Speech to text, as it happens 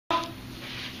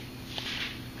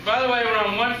By the way, we're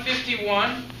on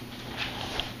 151.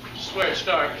 This is where it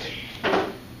starts.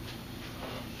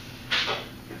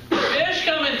 Fish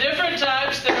come in different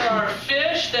types. There are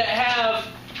fish that have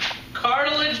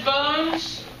cartilage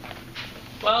bones,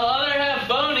 while others have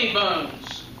bony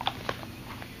bones.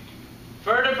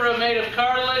 Vertebra made of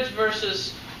cartilage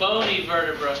versus bony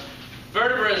vertebra.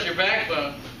 Vertebra is your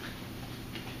backbone.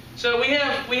 So we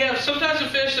have some types of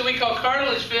fish that we call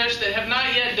cartilage fish that have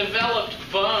not yet developed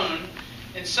bone,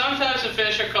 and some types of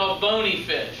fish are called bony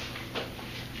fish.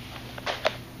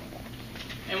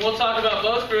 And we'll talk about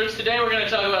both groups. Today we're going to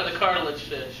talk about the cartilage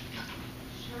fish.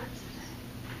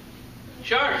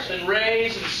 Sharks and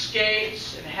rays and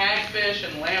skates and hagfish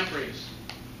and lampreys.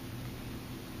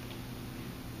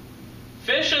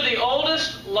 Fish are the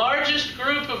oldest, largest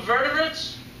group of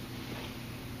vertebrates.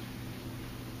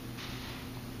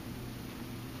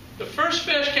 The first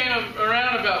fish came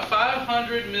around about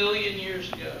 500 million years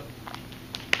ago.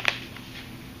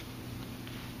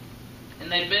 And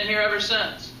they've been here ever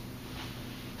since.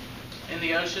 In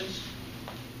the oceans.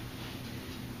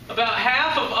 About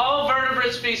half of all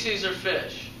vertebrate species are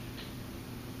fish.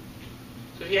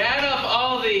 So if you add up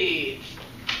all the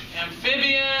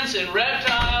amphibians and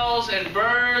reptiles and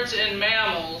birds and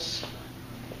mammals,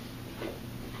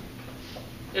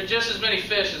 there are just as many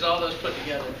fish as all those put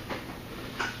together.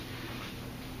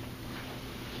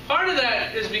 Part of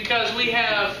that is because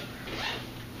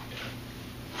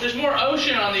there's more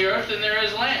ocean on the earth than there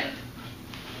is land.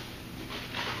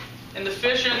 And the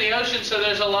fish are in the ocean, so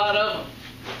there's a lot of them.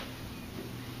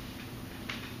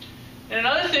 And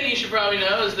another thing you should probably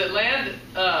know is that land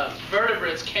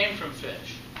vertebrates came from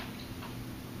fish.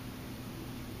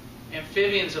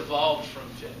 Amphibians evolved from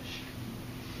fish.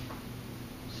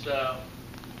 So,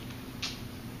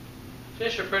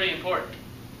 fish are pretty important.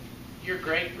 Your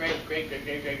great million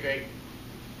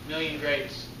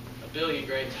greats, a billion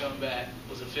greats coming back,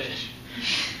 was a fish.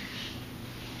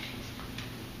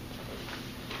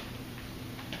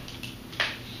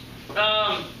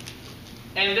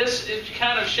 And this, it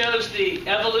kind of shows the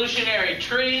evolutionary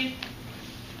tree.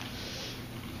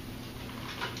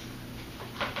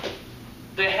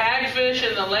 The hagfish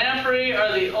and the lamprey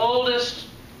are the oldest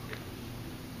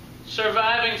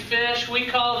surviving fish. We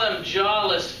call them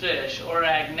jawless fish, or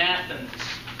agnathans.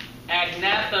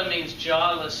 Agnatha means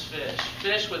jawless fish,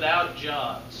 fish without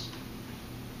jaws.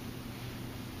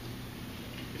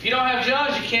 If you don't have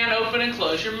jaws, you can't open and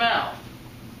close your mouth.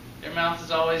 Their mouth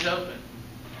is always open.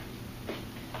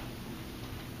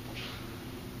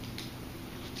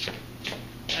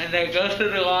 And they go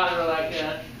through the water like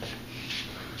that.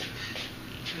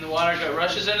 And the water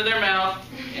rushes into their mouth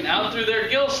and out through their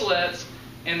gill slits,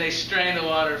 and they strain the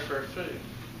water for food.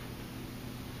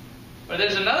 But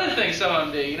there's another thing some of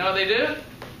them do. You know what they do?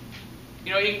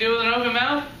 You know what you can do with an open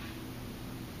mouth?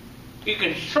 You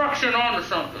can suction onto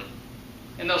something.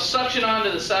 And they'll suction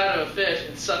onto the side of a fish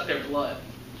and suck their blood.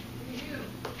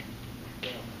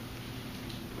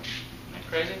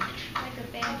 Crazy? Like a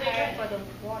vampire for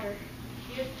the water.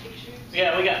 You have pictures?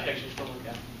 Yeah, we got pictures. We'll look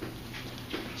at.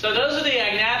 So those are the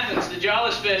agnathans, the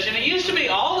jawless fish. And it used to be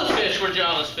all the fish were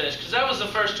jawless fish because that was the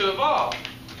first to evolve.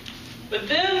 But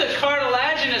then the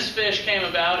cartilaginous fish came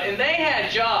about and they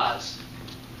had jaws.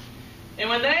 And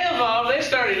when they evolved, they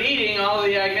started eating all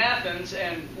the agnathans,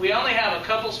 and we only have a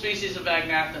couple species of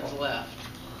agnathans left.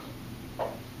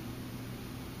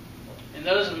 And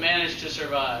those have managed to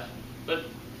survive. But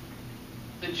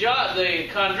the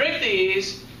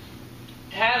chondrichthyes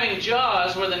having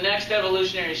jaws were the next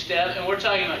evolutionary step, and we're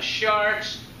talking about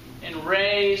sharks and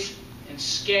rays and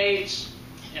skates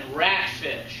and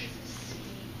ratfish.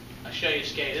 I'll show you a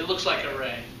skate. It looks like a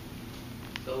ray.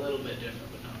 It's a little bit different,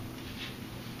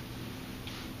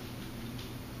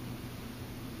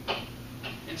 but no.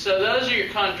 And so those are your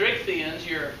chondrichthyans,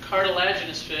 your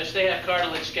cartilaginous fish. They have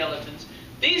cartilage skeletons.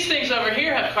 These things over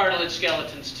here have cartilage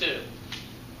skeletons too.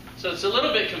 So it's a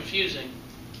little bit confusing.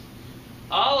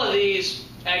 All of these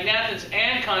agnathans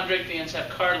and chondrichthyans have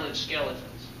cartilage skeletons.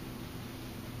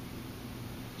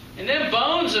 And then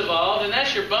bones evolved, and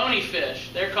that's your bony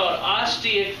fish. They're called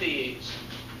osteichthyes.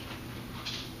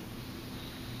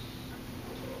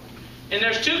 And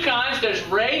there's two kinds. There's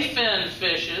ray-finned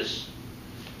fishes,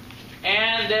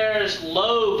 and there's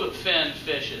lobe-finned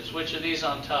fishes. Which are these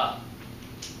on top?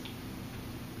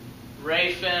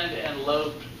 Ray-finned and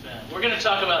lobe-finned. We're going to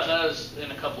talk about those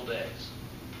in a couple days.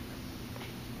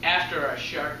 After our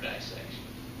shark dissection.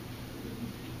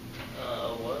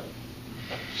 What?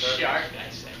 Shark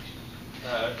dissection.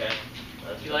 Oh, okay.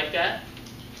 You like that?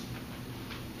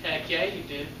 Heck yeah, you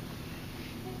do.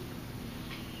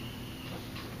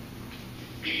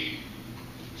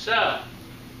 So,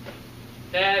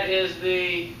 That is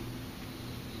the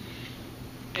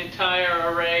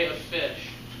entire array of fish.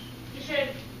 You said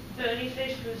bony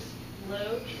fish was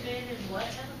lobe-finned and what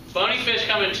else? Bony fish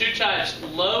come in two types,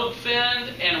 lobe-finned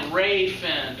and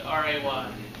ray-finned,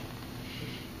 R-A-Y.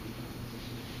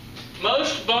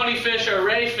 Most bony fish are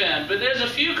ray-finned, but there's a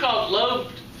few called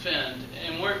lobe-finned,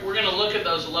 and we're going to look at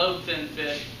those lobe-finned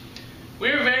fish.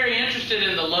 We were very interested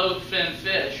in the lobe-finned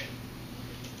fish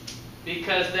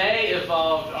because they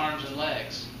evolved arms and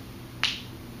legs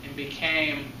and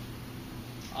became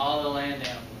all the land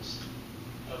animals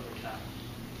over time.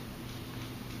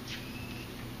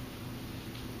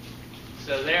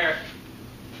 So they're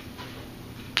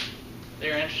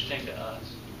interesting to us.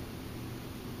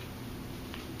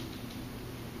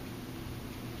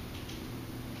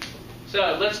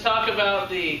 So let's talk about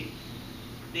the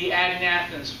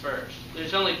agnathans first.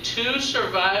 There's only two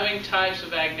surviving types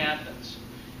of agnathans: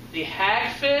 the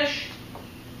hagfish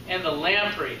and the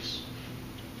lampreys.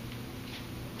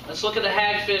 Let's look at the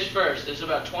hagfish first. There's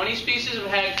about 20 species of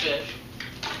hagfish.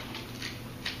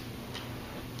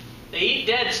 They eat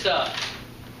dead stuff.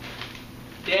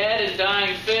 Dead and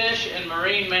dying fish and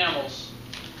marine mammals.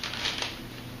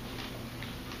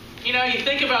 You know, you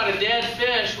think about a dead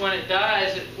fish when it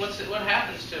dies, what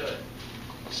happens to it?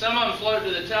 Some of them float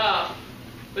to the top,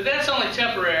 but that's only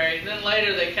temporary. Then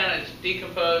later they kind of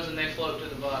decompose and they float to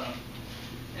the bottom.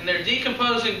 And their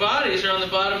decomposing bodies are on the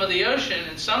bottom of the ocean,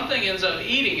 and something ends up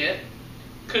eating it.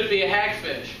 Could be a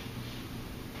hagfish.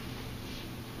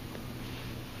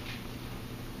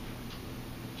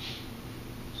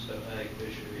 So hagfish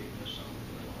are eating this something.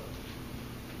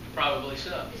 Probably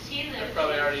so. Is he in the They're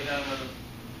probably ocean? already done with them.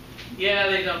 Yeah,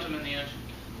 they dumped them in the ocean.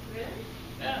 Really?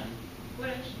 Yeah. What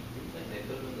ocean? You think they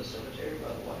put them in the cemetery by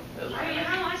the White House? Oh, you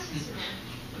know, watch this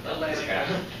one. Atlantic.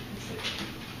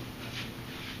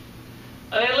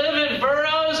 They live in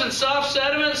burrows and soft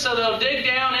sediment, so they'll dig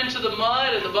down into the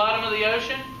mud at the bottom of the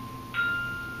ocean.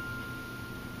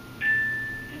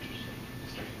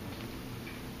 Interesting.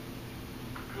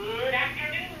 Good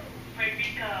afternoon,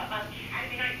 Frederica.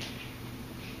 Saturday night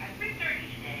at 3:30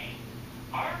 today,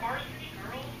 our varsity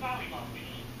girls volleyball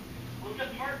team will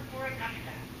depart for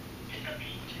Augusta to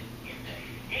compete in the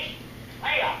state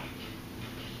playoff.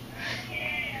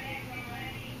 Okay,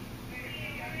 everybody,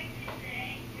 we're going to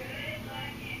say good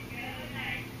luck and good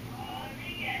night all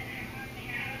together on the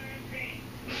count of three.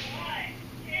 1,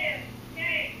 2,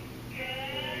 3.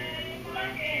 Good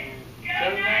luck and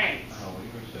good night. Oh, we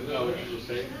were so Oh, good. what did you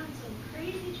say? Found some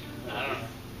crazy troubles. I don't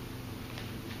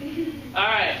know. All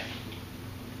right.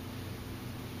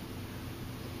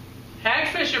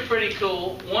 Hagfish are pretty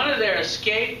cool. One of their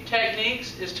escape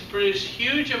techniques is to produce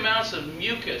huge amounts of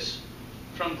mucus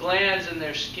from glands in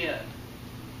their skin.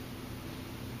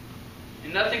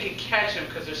 And nothing can catch them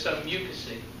because they're so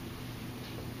mucousy.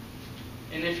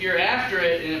 And if you're after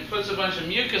it and it puts a bunch of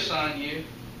mucus on you,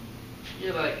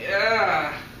 you're like,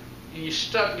 ah, and you're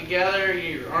stuck together,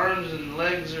 your arms and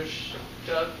legs are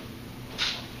stuck.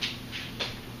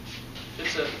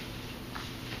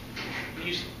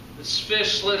 This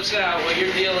fish slips out while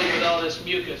you're dealing with all this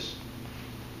mucus.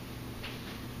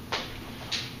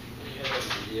 You have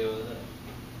a video of that?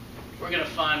 We're going to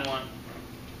find one.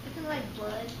 Looking like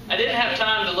blood. I didn't have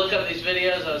time to look up these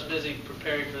videos. I was busy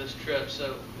preparing for this trip,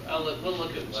 so we'll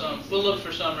look at some. We'll look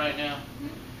for some right now.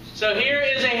 So here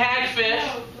is a hagfish.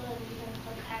 Oh, blood.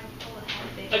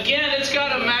 We gotta Again, it's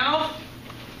got a mouth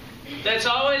that's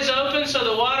always open, so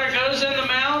the water goes in the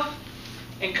mouth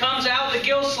and comes out the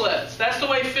gill slits. That's the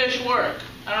way fish work.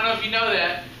 I don't know if you know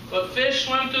that, but fish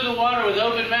swim through the water with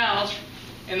open mouths,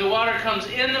 and the water comes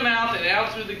in the mouth and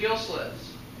out through the gill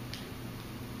slits.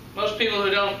 Most people who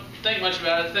don't think much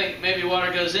about it think maybe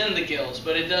water goes in the gills,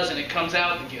 but it doesn't. It comes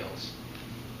out the gills.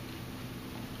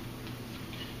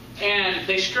 And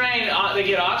they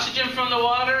get oxygen from the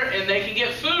water, and they can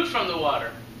get food from the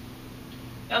water.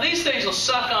 Now these things will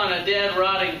suck on a dead,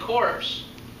 rotting corpse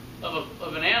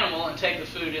of an animal and take the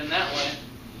food in that way.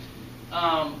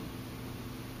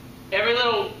 Every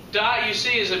little dot you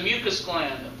see is a mucus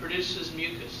gland that produces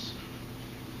mucus.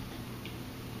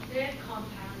 They have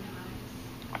compound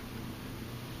eyes.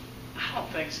 I don't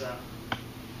think so.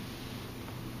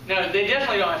 No, they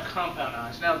definitely don't have compound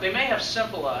eyes. Now, they may have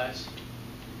simple eyes.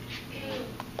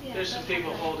 Yeah, There's some that's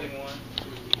people not holding one.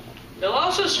 They'll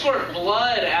also squirt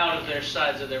blood out of their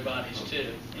sides of their bodies,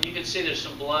 too. And you can see there's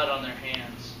some blood on their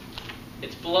hands.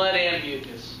 It's blood and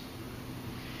mucus.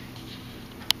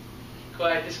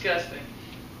 Quite disgusting.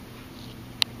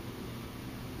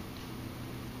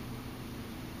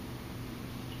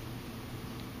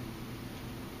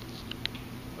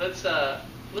 Let's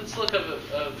look up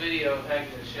a video of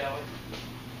hagfish, shall we?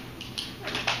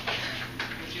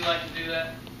 Would you like to do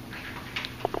that?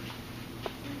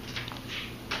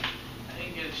 I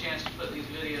didn't get a chance to put these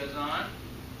videos on,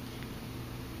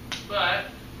 but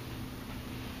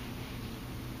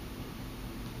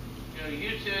go to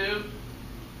YouTube,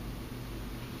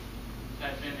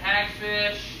 type in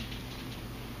hagfish.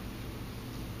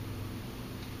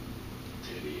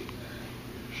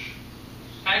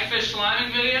 Hagfish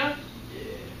sliming video?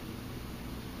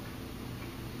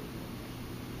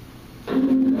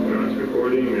 It's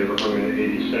recording, we have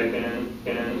 180 seconds.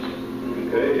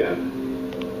 Okay, yeah.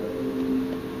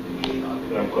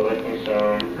 So I'm collecting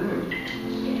some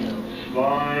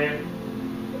slime.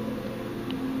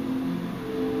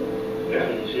 Yeah,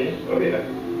 can you see? Oh, yeah.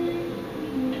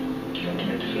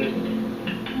 Mix it.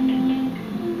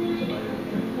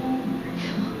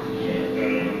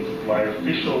 My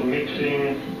official mixing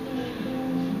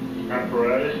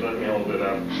apparatus, let me hold it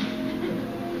up.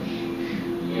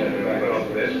 Yeah, back off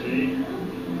this. See?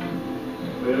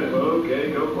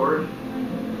 Okay, go for it.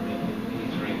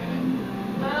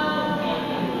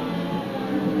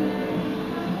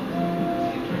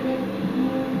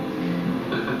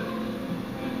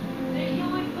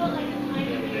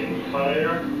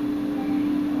 Fire.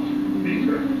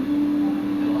 Beaker.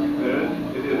 Good.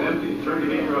 It is empty. Turn the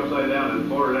beaker upside down and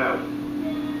pour it out.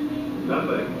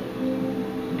 Nothing.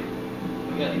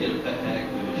 We gotta get a pet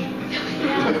hagfish.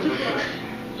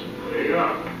 There you go.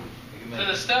 So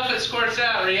the stuff that squirts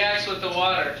out reacts with the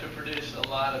water to produce a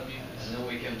lot of mucus. And then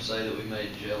we can say that we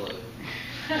made Jello.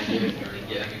 And give it or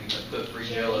yeah, we can put free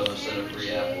Jello instead of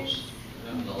free apples.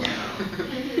 In the line.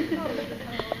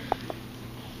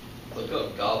 Look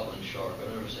up goblin shark.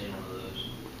 I've never seen one of those.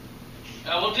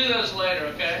 We'll do those later,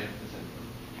 okay?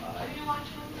 Are you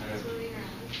watching this movie or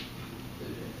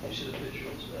not? You see the picture?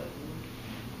 What's that?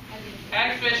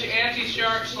 Hagfish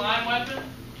anti-shark slime weapon?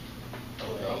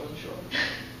 Oh, goblin shark.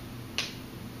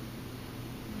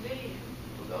 Video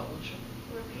A goblin shark.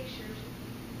 or pictures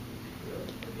Really?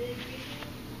 or big video.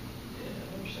 Yeah,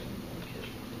 I've never seen one catch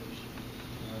one of those.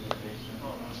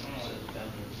 It says down in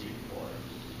the deep water.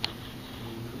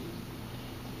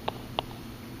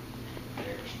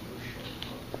 There's no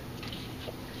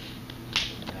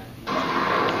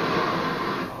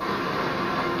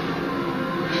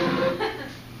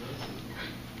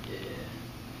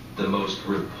The most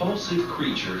repulsive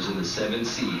creatures in the 7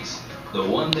 seas, the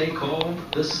one they call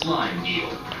the slime eel,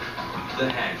 the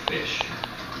hagfish.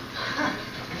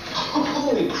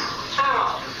 Holy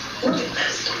cow! Look at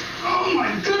this! Oh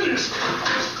my goodness!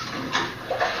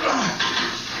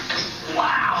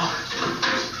 Wow!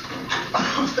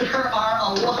 There are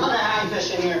a lot of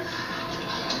hagfish in here.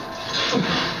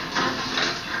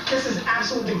 This is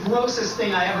absolutely the grossest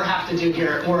thing I ever have to do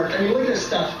here at work. I mean, look at this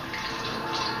stuff.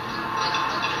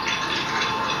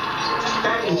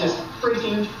 That is just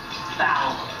freaking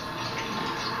foul.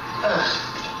 Ugh.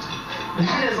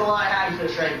 That is a lot of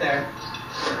hagfish right there.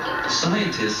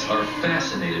 Scientists are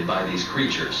fascinated by these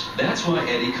creatures. That's why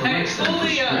Eddie collects them for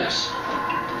strips.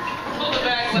 Pull the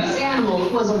back This left. animal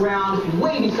was around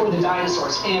way before the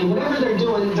dinosaurs, and whatever they're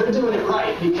doing it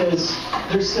right because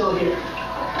they're still here.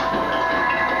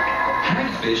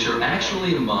 Hagfish are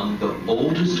actually among the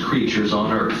oldest creatures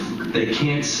on Earth. They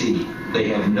can't see. They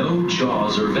have no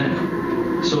jaws or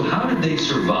venom. So how did they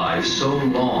survive so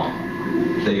long?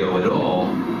 They owe it all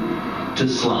to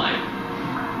slime.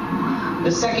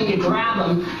 The second you grab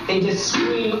them, they just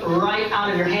scream right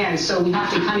out of your hand. So we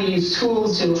have to kind of use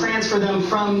tools to transfer them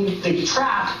from the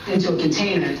trap into a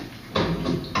container.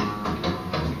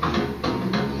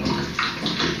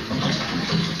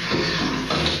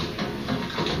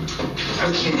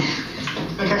 Okay.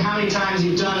 No matter how many times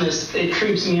you've done this, it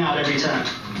creeps me out every time.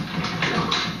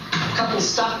 A couple of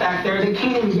stuff back there, they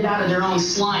can't even get out of their own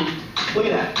slime. Look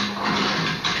at that.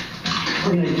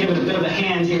 We're going to give it a bit of a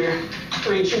hand here.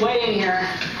 Reach way in here.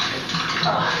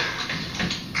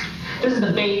 This is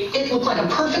the bait. It looked like a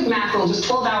perfect mackerel just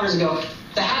 12 hours ago.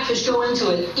 The hagfish go into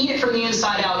it, eat it from the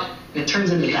inside out, and it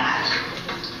turns into that.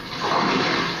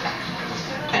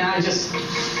 And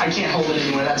I can't hold it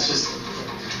anymore. That's just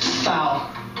foul.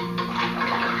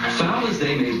 Foul as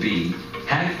they may be,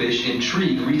 hagfish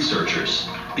intrigue researchers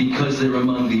because they're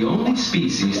among the only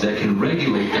species that can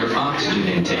regulate their oxygen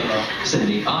intake,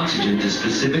 sending oxygen to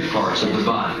specific parts of the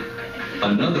body.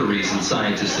 Another reason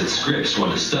scientists at Scripps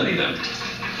want to study them.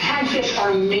 Hagfish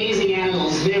are amazing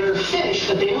animals. They're fish,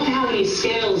 but they don't have any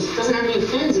scales, doesn't have any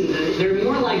fins even. They're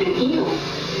more like an eel.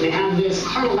 They have this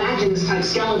cartilaginous type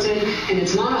skeleton, and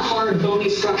it's not a hard bony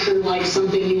structure like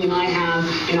something you and I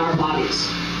have in our bodies.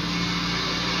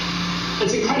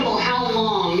 It's incredible how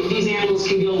long these animals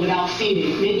can go without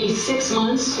feeding. Maybe 6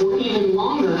 months or even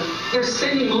longer. They're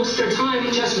spending most of their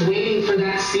time just waiting for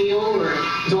that seal or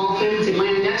dolphin to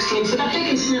land next to them so that they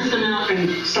can sniff them out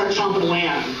and start chomping away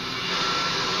at them.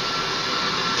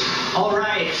 All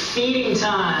right, feeding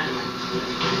time.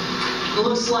 It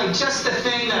looks like just the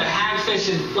thing that a hagfish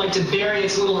would like to bury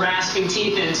its little rasping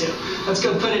teeth into. Let's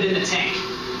go put it in the tank.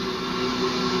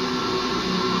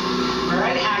 All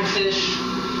right, hagfish,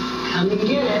 come and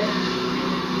get it.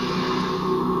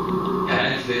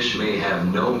 Hagfish may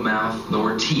have no mouth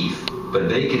nor teeth, but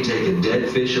they can take a dead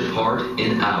fish apart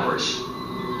in hours.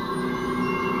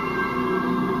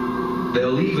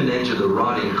 They'll even enter the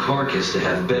rotting carcass to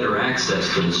have better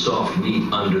access to the soft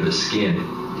meat under the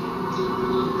skin.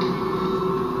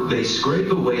 They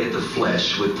scrape away at the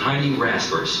flesh with tiny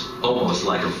raspers, almost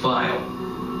like a file.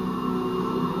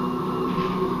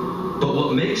 But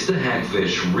what makes the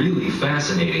hagfish really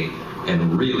fascinating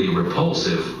and really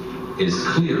repulsive is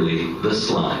clearly the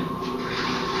slime.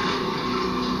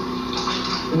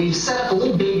 We've set up a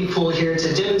little baby pool here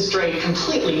to demonstrate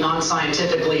completely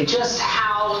non-scientifically just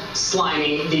how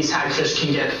slimy these hagfish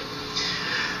can get.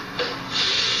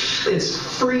 It's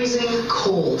freezing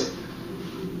cold.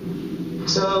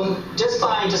 So just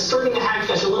by disturbing the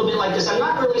hagfish a little bit like this, I'm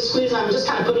not really squeezing, I'm just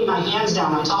kind of putting my hands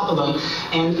down on top of them,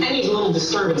 and any little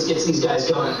disturbance gets these guys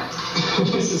going.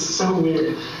 This is so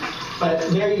weird. But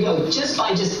there you go. Just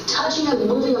by touching them,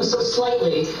 moving them so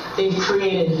slightly, they've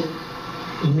created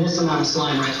this amount of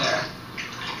slime right there.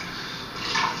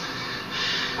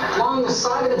 Along the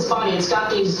side of its body, it's got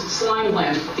these slime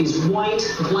glands, these white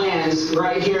glands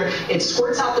right here. It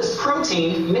squirts out this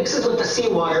protein, mixes with the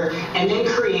seawater, and then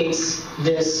creates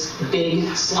this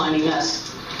big slimy mess.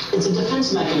 It's a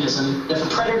defense mechanism. If a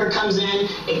predator comes in,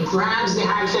 it grabs the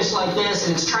hagfish like this,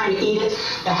 and it's trying to eat it.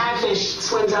 The hagfish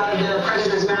swims out of the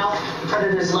predator's mouth. The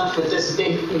predator's left with this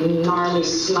big, gnarly,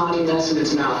 snotty mess in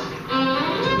its mouth.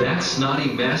 That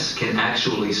snotty mess can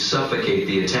actually suffocate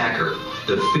the attacker.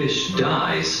 The fish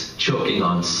dies choking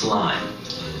on slime.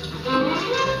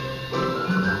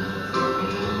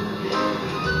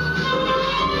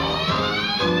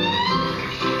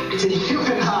 To the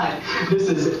human eye, this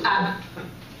is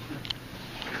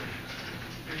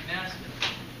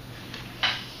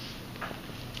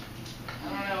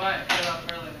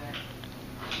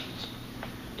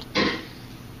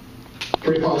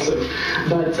repulsive.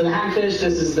 But to the hagfish,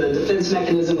 this is the defense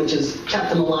mechanism which has kept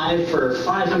them alive for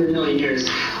 500 million years.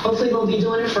 Hopefully they'll be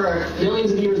doing it for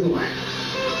millions of years more.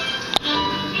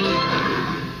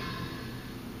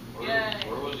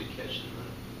 Where was he catching them?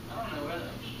 I don't know where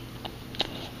that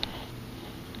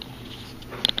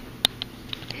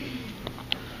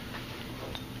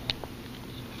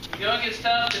was. You don't get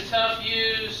tough, the tough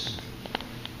use.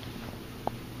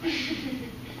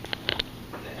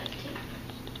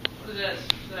 What does that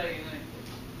say?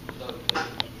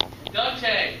 Duct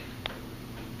tape.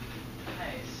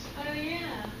 Nice. Oh,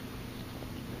 yeah.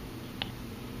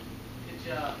 Good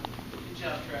job. Good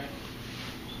job, Trey.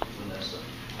 Vanessa.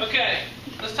 Okay,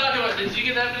 let's talk about, did you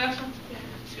get that, Vanessa? Yeah.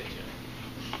 Good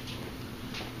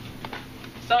job.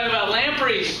 Let's talk about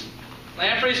lampreys.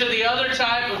 Lampreys are the other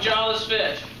type of jawless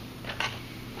fish.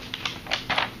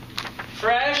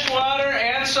 Freshwater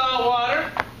and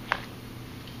saltwater.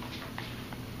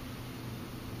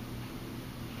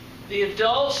 The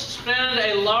adults spend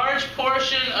a large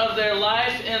portion of their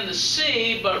life in the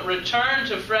sea, but return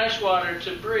to freshwater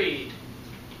to breed.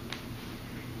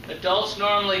 Adults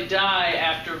normally die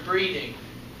after breeding.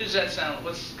 Who does that sound?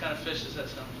 What kind of fish does that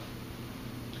sound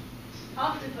like?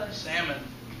 Octopus. Salmon.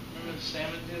 Remember the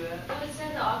salmon do that? Well, it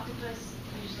said the octopus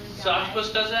usually dies. So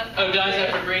octopus does that? Oh, dies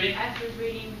after breeding? After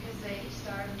breeding because they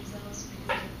starve themselves because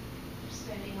they're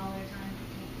spending all their time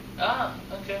protecting. Ah,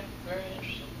 okay. Very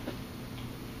interesting.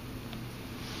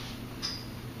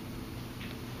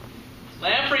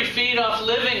 Lamprey feed off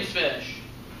living fish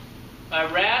by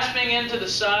rasping into the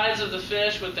sides of the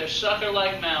fish with their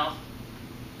sucker-like mouth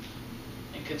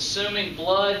and consuming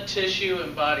blood, tissue,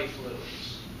 and body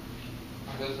fluids.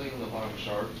 Are those eating the bottom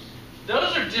sharks?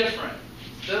 Those are different.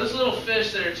 Those little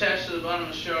fish that are attached to the bottom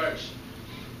of sharks,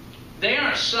 they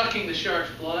aren't sucking the shark's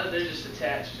blood, they're just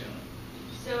attached to them.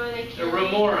 So are they The killing?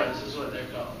 remoras is what they're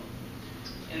called.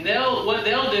 And what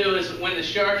they'll do is when the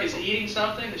shark is eating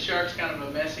something, the shark's kind of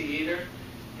a messy eater,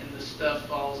 and the stuff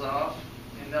falls off,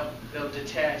 and they'll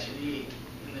detach and eat,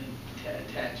 and then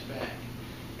attach back.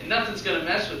 And nothing's going to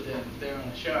mess with them if they're on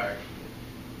a shark.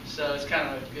 So it's kind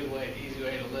of a good way, easy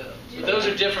way to live. But those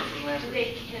are different from Do lampreys.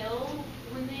 they kill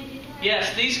when they do that?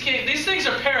 Yes, these things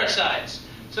are parasites.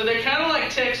 So they're kind of like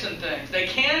ticks and things. They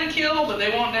can kill, but they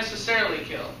won't necessarily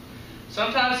kill.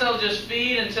 Sometimes they'll just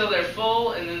feed until they're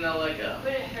full and then they'll let go.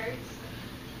 But it hurts.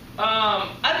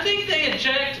 I think they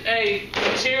inject a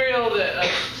material a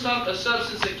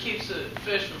substance that keeps the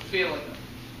fish from feeling them,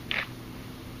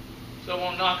 so it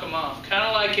won't knock them off. Kind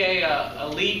of like a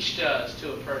leech does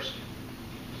to a person.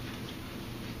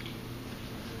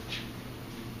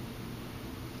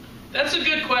 That's a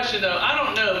good question, though. I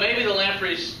don't know. Maybe the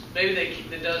lampreys,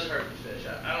 it does hurt the fish.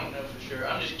 I don't know for sure.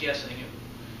 I'm just guessing.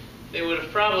 They would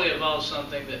have probably evolved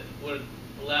something that would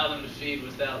allow them to feed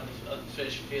without the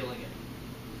fish feeling it.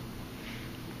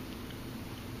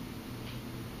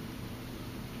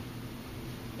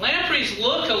 Lampreys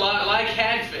look a lot like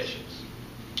hagfishes.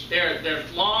 They're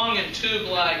long and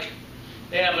tube-like.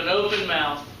 They have an open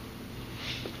mouth.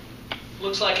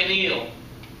 Looks like an eel.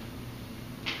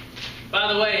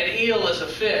 By the way, an eel is a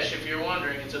fish, if you're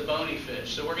wondering. It's a bony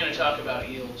fish. So we're going to talk about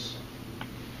eels.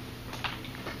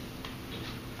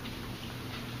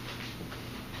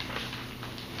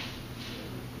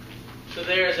 So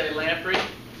there is a lamprey.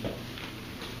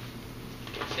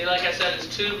 See, like I said, it's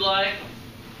tube-like.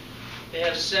 They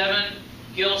have 7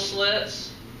 gill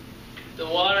slits. The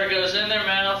water goes in their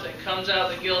mouth and comes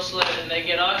out the gill slit, and they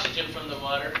get oxygen from the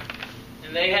water.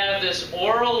 And they have this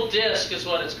oral disc, is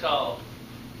what it's called.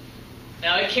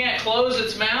 Now, it can't close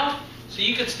its mouth, so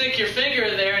you could stick your finger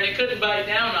in there and it couldn't bite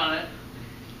down on it.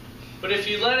 But if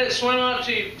you let it swim up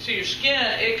to your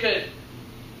skin, it could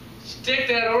stick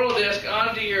that oral disc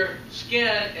onto your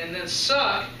skin and then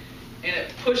suck, and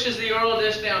it pushes the oral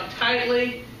disc down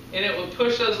tightly, and it will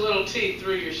push those little teeth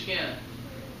through your skin.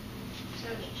 So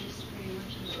it's just pretty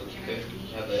much a Okay. giant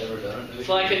leech. Have they ever done it to It's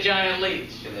you? like a giant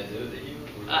leech. Can they do it to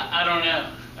humans? I don't know.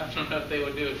 I don't know if they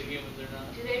would do it to humans or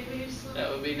not. Do they produce slime?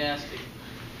 That would be nasty.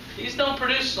 These don't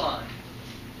produce slime.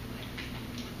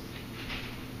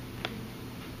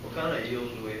 What kind of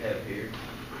eels do we have here?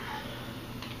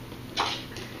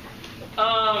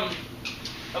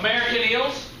 American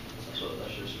eels? That's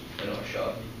just, they don't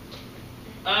shock you.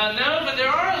 No, but there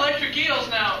are electric eels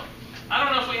now. I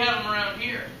don't know if we have them around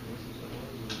here.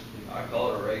 I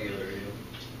call it a regular eel.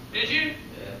 Did you?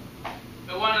 Yeah.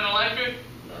 It wasn't an electric?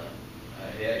 No.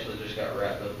 He actually just got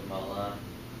wrapped up in my line.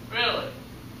 Really?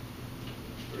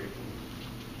 It's pretty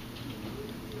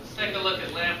cool. Let's take a look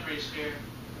at lampreys here.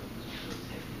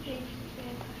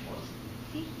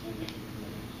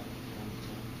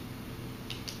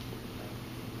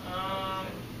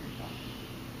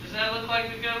 Does that look like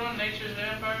the good one, Nature's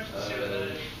Vampires? Let's see what that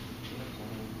is.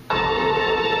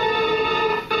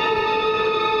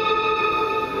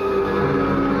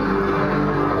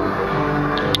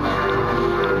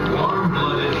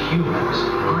 Warm-blooded humans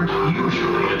aren't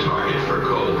usually a target for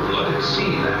cold-blooded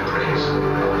sea lampreys.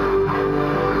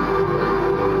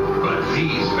 But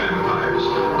these vampires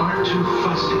aren't too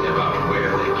fussy about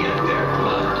where they get their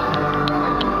blood.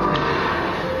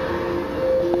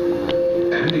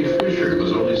 Andy Fisher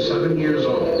was only 7 years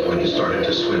old when he started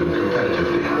to swim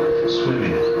competitively.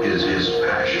 Swimming is his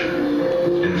passion.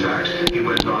 In fact, he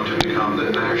went on to become the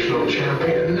national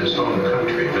champion in his home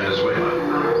country, Venezuela.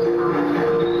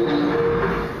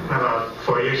 About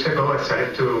 4 years ago, I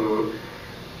started to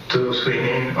swim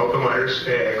in open waters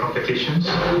competitions.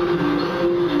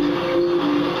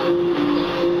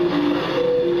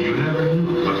 You never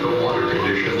knew what the water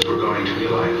conditions were going to be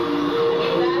like,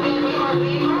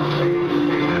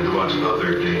 and what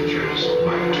other dangers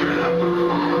might turn up.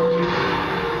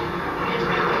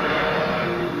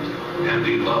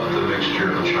 Andy loved the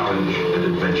mixture of challenge and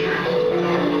adventure.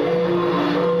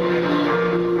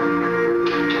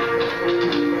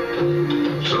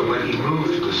 So when he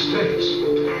moved to the States,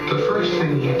 the first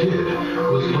thing he did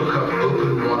was look up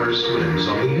open water swims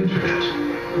on the internet.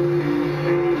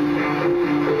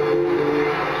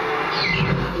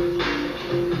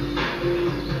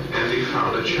 Andy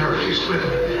found a charity swim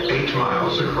 8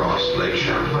 miles across Lake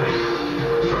Champlain,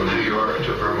 from New York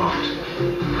to Vermont.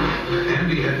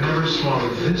 Andy had never swum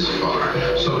this far,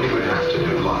 so he would have to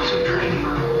do lots of training.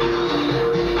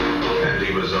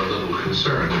 Andy was a little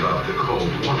concerned about the cold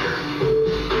water.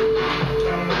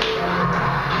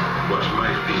 What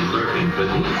might be lurking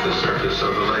beneath the surface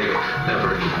of the lake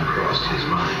never even crossed his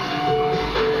mind.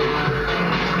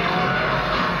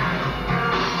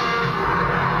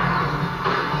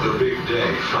 The big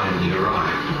day finally arrived.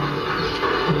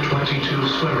 22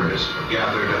 swimmers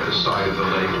gathered at the side of the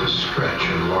lake to stretch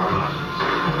and warm up.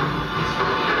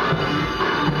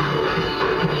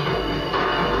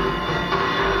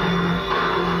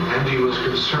 Andy was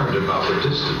concerned about the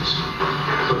distance,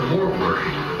 but more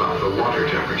worried about the water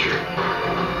temperature.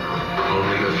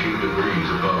 Only a few degrees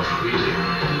above freezing.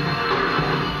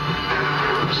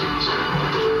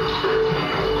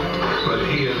 But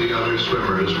he and the others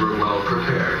were well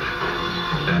prepared,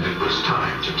 and it was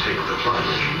time to take the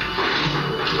plunge.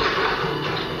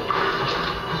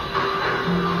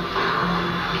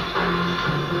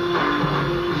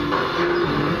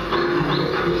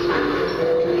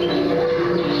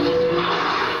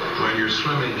 When you're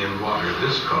swimming in water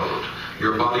this cold,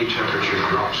 your body temperature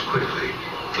drops quickly,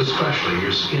 especially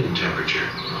your skin temperature.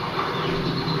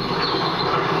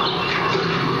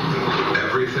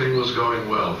 Everything was going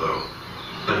well, though,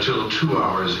 until 2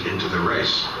 hours into the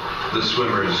race, the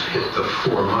swimmers hit the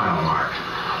 4-mile mark,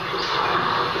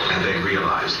 and they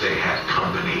realized they had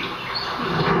company.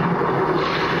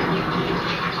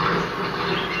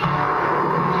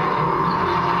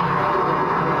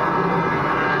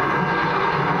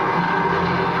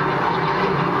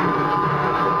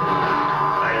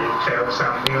 I felt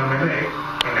something on my leg,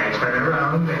 and I turned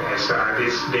around, and I saw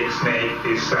this big snake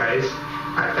this size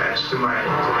attached to my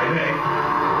leg.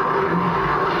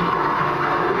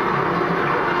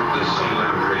 The sea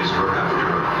lampreys were after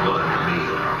a blood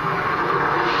meal.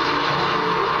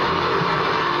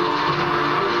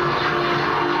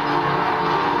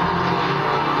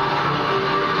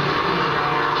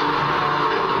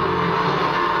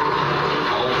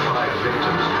 All 5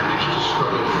 victims managed to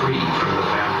struggle free from the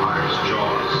vampire's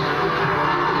jaws.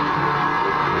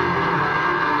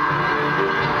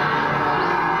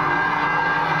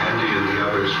 Andy and the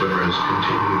other swimmers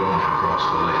continued on across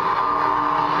the lake.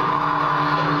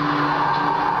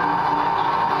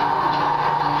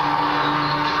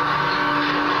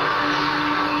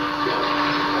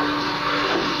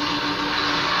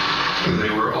 They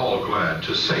were all glad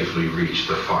to safely reach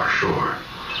the far shore.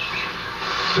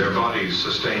 Their bodies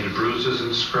sustained bruises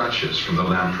and scratches from the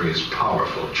lamprey's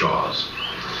powerful jaws.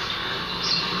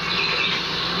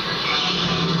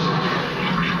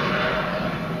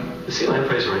 The sea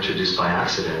lampreys were introduced by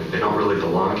accident. They don't really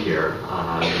belong here.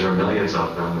 There are millions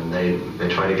of them, and they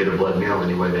try to get a blood meal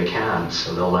any way they can,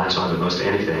 so they'll latch onto most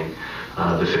anything.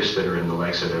 The fish that are in the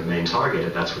lakes are their main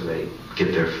target. That's where they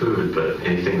get their food, but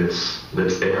anything that's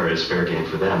there is fair game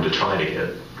for them to try to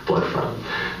get blood from.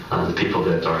 The people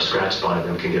that are scratched by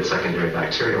them can get secondary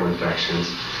bacterial infections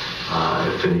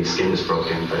if any skin is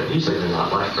broken, but usually they're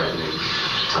not life-threatening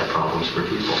type problems for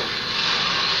people.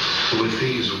 With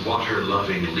these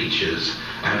water-loving leeches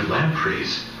and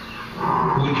lampreys,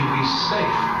 would you be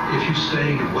safe if you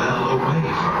stayed well away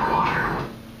from water?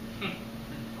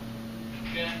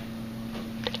 Okay.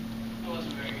 That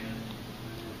wasn't very good.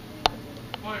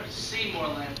 I wanted to see more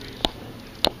lampreys.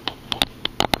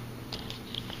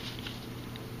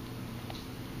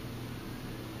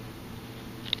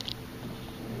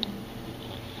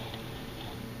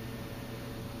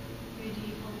 Where do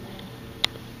you hold them?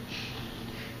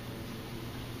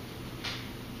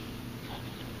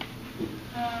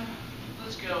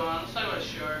 Let's go on. Let's talk about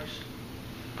sharks.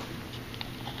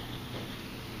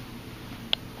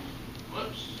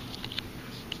 Whoops.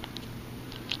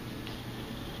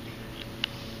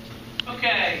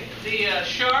 Okay, the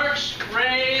sharks,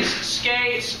 rays,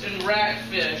 skates, and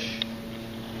ratfish.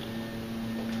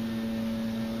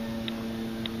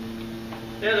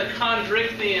 They're the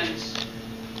chondrichthyans.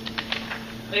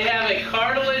 They have a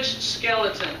cartilage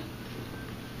skeleton.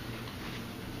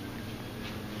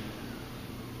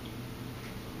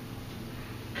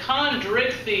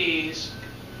 Chondrichthyes,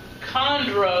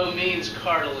 chondro means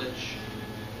cartilage.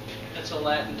 That's a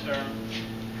Latin term.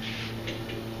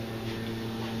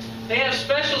 They have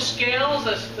special scales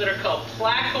that are called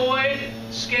placoid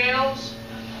scales.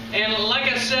 And like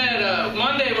I said,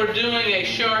 Monday we're doing a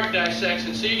shark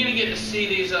dissection, so you're going to get to see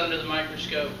these under the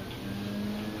microscope.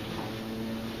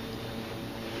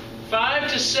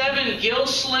 5 to 7 gill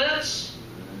slits.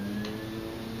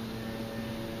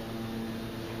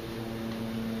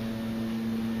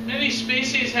 Many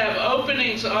species have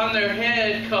openings on their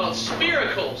head called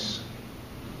spiracles.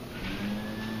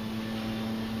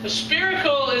 A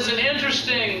spiracle is an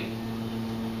interesting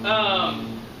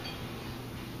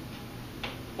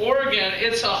organ.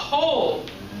 It's a hole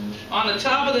on the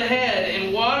top of the head,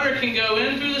 and water can go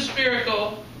in through the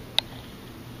spiracle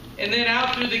and then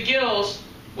out through the gills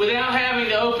without having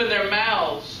to open their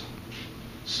mouths.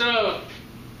 So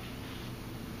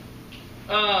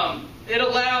it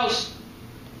allows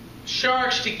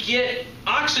sharks to get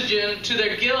oxygen to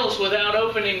their gills without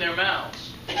opening their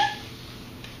mouths.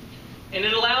 And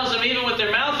it allows them, even with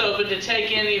their mouth open, to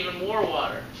take in even more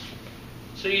water.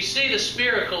 So you see the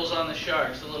spiracles on the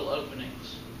sharks, the little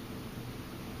openings.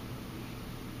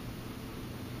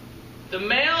 The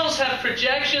males have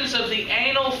projections of the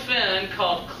anal fin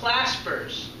called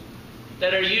claspers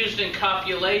that are used in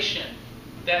copulation.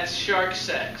 That's shark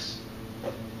sex.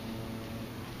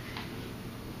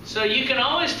 So you can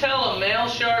always tell a male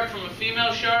shark from a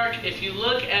female shark if you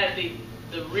look at the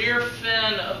rear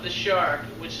fin of the shark,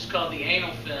 which is called the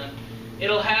anal fin.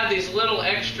 It'll have these little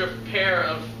extra pair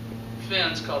of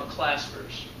fins called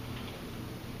claspers.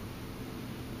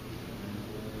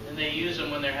 And they use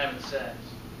them when they're having sex.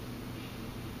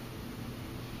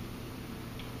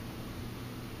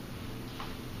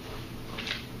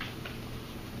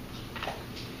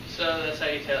 So that's how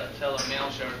you tell a male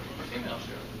shark from a female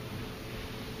shark.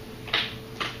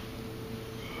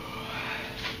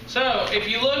 So if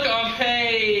you look on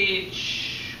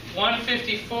page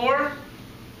 154,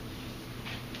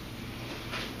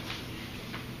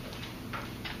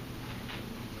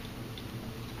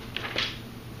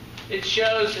 it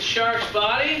shows the shark's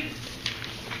body.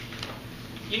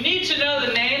 You need to know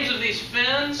the names of these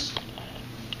fins.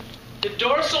 The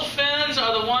dorsal fins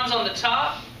are the ones on the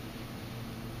top.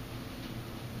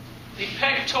 The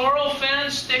pectoral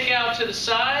fins stick out to the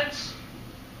sides.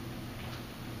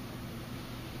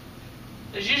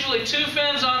 There's usually two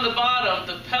fins on the bottom.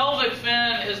 The pelvic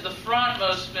fin is the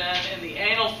frontmost fin, and the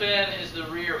anal fin is the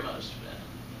rearmost fin.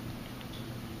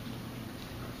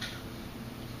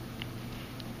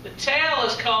 The tail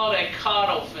is called a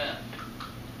caudal fin.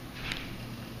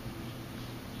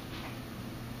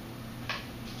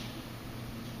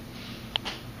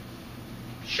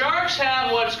 Sharks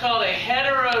have what's called a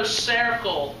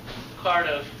heterocercal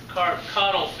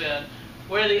caudal fin,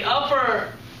 where the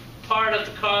upper part of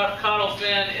the caudal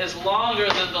fin is longer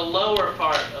than the lower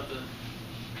part of the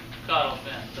caudal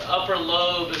fin. The upper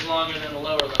lobe is longer than the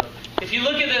lower lobe. If you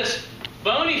look at this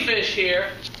bony fish here,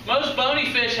 most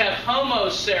bony fish have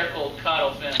homocercal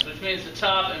caudal fins, which means the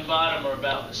top and bottom are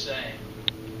about the same.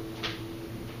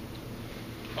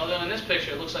 Although in this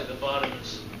picture it looks like the bottom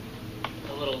is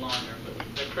a little longer, but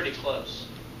they're pretty close.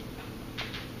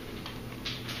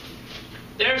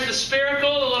 There's the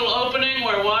spiracle, the little opening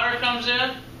where water comes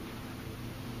in.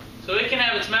 So it can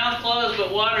have its mouth closed,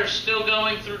 but water's still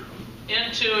going through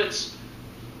into its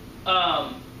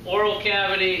oral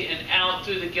cavity and out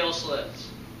through the gill slits.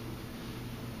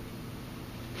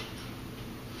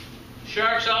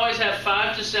 Sharks always have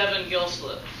 5 to 7 gill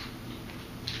slits.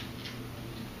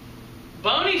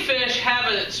 Bony fish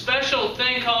have a special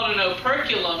thing called an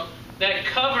operculum that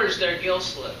covers their gill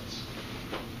slits.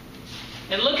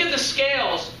 And look at the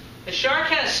scales. The shark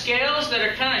has scales that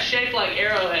are kind of shaped like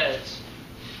arrowheads.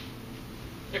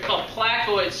 They're called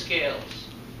placoid scales.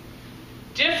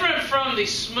 Different from the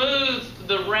smooth,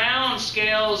 the round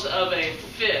scales of a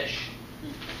fish,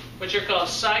 which are called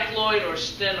cycloid or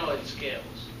stenoid scales.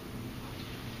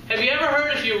 Have you ever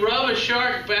heard if you rub a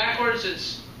shark backwards,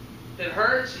 it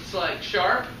hurts? It's like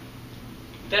sharp.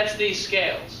 That's these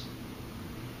scales.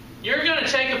 You're going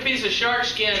to take a piece of shark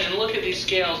skin and look at these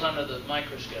scales under the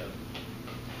microscope.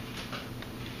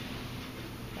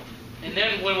 And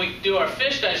then when we do our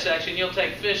fish dissection, you'll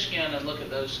take fish skin and look at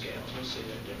those scales. We'll see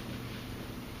they're different.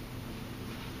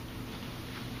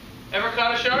 Ever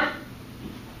caught a shark?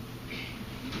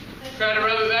 Try to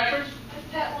rub it backwards?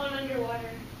 I pet one underwater.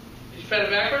 Did you pet it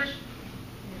backwards?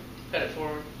 Yeah. Pet it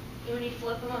forward. When you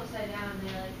flip them upside down,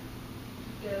 they like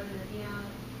go into,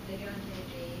 they go into a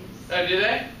daze. Oh, do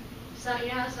they? So, you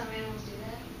know how some animals do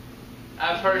that?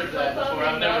 I've heard of that before.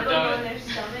 I've never done on it. their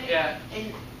stomach. Yeah.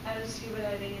 And I was scuba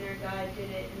diving and our guide did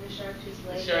it, and the shark just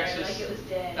lay The shark there just- like it was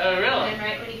dead. Oh, really? And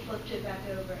right when he flipped it back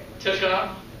over, it went Took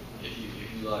off? If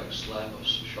you like slap a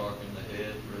shark in the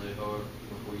head really hard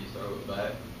before you throw it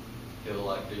back, it'll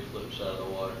like do flips out of the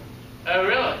water, Oh,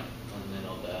 really? and then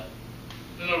it'll die.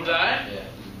 And it'll die? Yeah,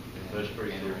 but it's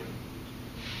pretty cool.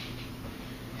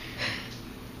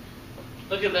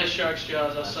 Look at those shark's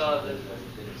jaws. I saw at the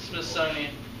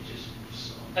Smithsonian.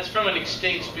 That's from an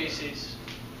extinct species.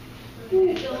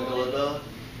 Megalodon?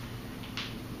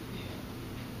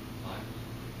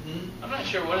 I'm not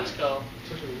sure what it's called.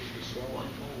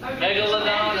 Are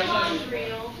Megalodon or Megalodon's something.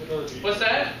 real. What's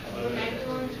that?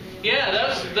 Megalodon's real.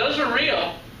 Yeah, those are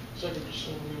real.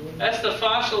 That's the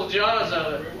fossil jaws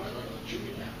of it.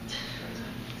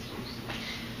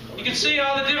 You can see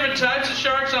all the different types of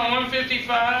sharks on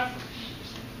 155.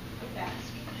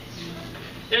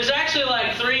 There's actually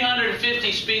like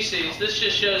 350 species. This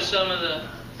just shows some of the...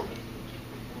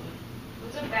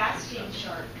 What's a basking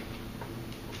shark?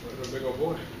 A big old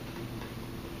boy.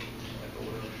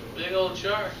 Big old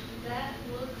shark. That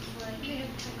looks like...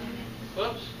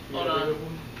 Whoops. Hold on.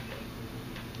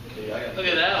 Dude, I got Look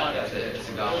at that one. That's it. It's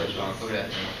a goblin shark. Look at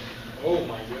that thing. Oh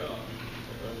my god.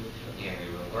 Yeah,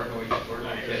 where can we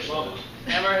catch those?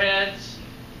 Hammerheads.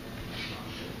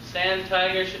 Sand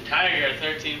tiger, tiger,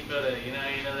 13-footer. You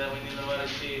know that when you know what I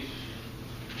see.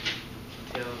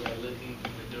 Tails are looking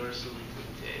from the dorsal to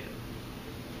the tail.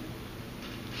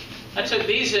 I took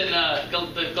these in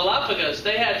the Galapagos.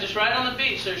 They had just right on the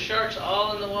beach. There's sharks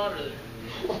all in the water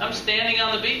there. I'm standing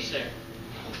on the beach there.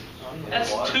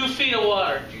 That's 2 feet of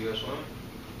water. Did you go swim?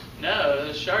 No,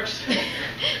 the sharks.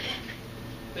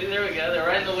 See, there we go. They're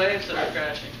right in the waves that are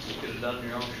crashing. You could have done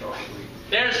your own shark week.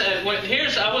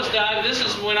 Here's I was diving. This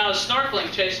is when I was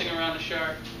snorkeling, chasing around a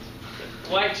shark.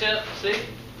 White tip. See,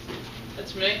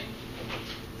 that's me.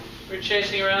 We're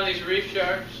chasing around these reef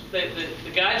sharks.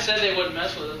 The guide said they wouldn't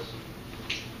mess with us.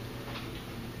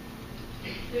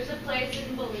 There's a place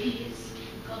in Belize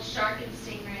called Shark and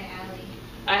Stingray Alley.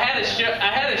 I had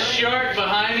a shark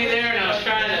behind me there, and I was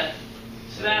trying to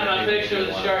snap my picture with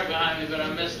the shark behind me, but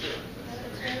I missed it.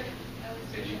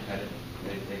 Did you cut it?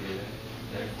 They did it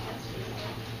there?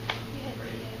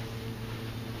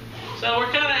 So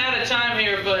we're kind of out of time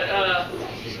here, but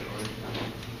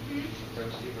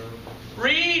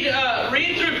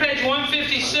read through page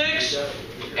 156,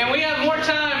 and we have more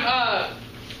time.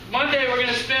 Monday we're going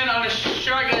to spend on a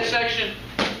shark dissection.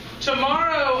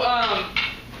 Tomorrow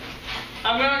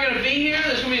I'm not going to be here.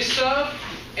 There's going to be a sub,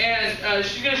 and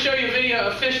she's going to show you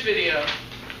a fish video.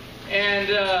 And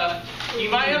you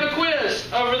might have a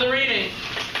quiz over the reading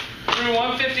through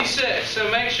 156, so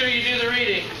make sure you do the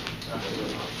reading.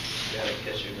 Gotta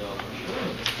catch your dog.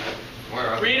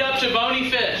 Where Read up to bony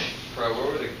fish. Bro,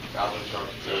 where were the goblin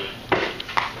sharks?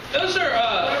 Those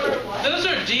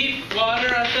are deep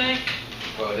water, I think.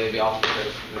 Well, they'd be off the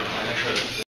coast.